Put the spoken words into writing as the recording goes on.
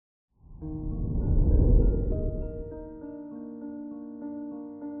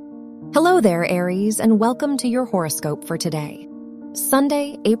Hello there, Aries, and welcome to your horoscope for today,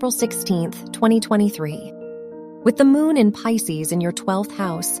 Sunday, April 16th, 2023. With the moon in Pisces in your 12th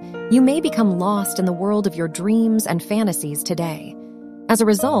house, you may become lost in the world of your dreams and fantasies today. As a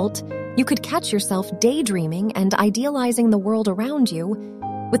result, you could catch yourself daydreaming and idealizing the world around you.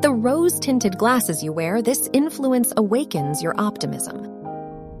 With the rose-tinted glasses you wear, this influence awakens your optimism.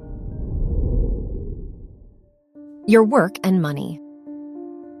 Your work and money.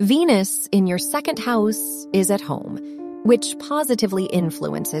 Venus in your second house is at home, which positively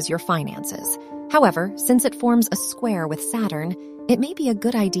influences your finances. However, since it forms a square with Saturn, it may be a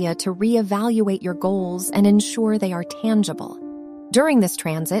good idea to reevaluate your goals and ensure they are tangible. During this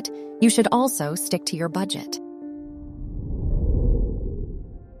transit, you should also stick to your budget.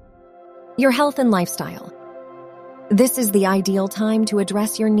 Your health and lifestyle. This is the ideal time to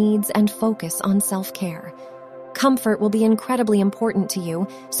address your needs and focus on self-care. Comfort will be incredibly important to you,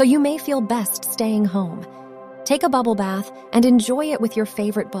 so you may feel best staying home. Take a bubble bath and enjoy it with your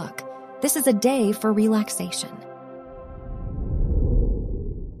favorite book. This is a day for relaxation.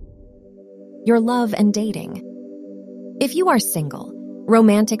 Your love and dating. If you are single,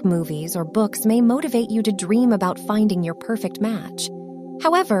 romantic movies or books may motivate you to dream about finding your perfect match.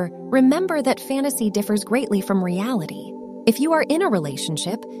 However, remember that fantasy differs greatly from reality. If you are in a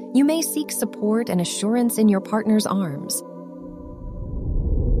relationship, you may seek support and assurance in your partner's arms.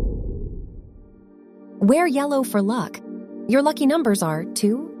 Wear yellow for luck. Your lucky numbers are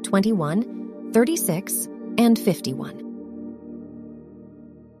 2, 21, 36, and 51.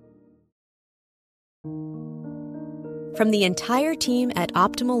 From the entire team at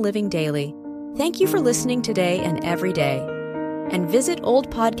Optimal Living Daily, thank you for listening today and every day. And visit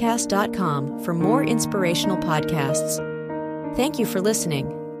oldpodcast.com for more inspirational podcasts. Thank you for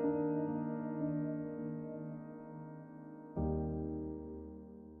listening.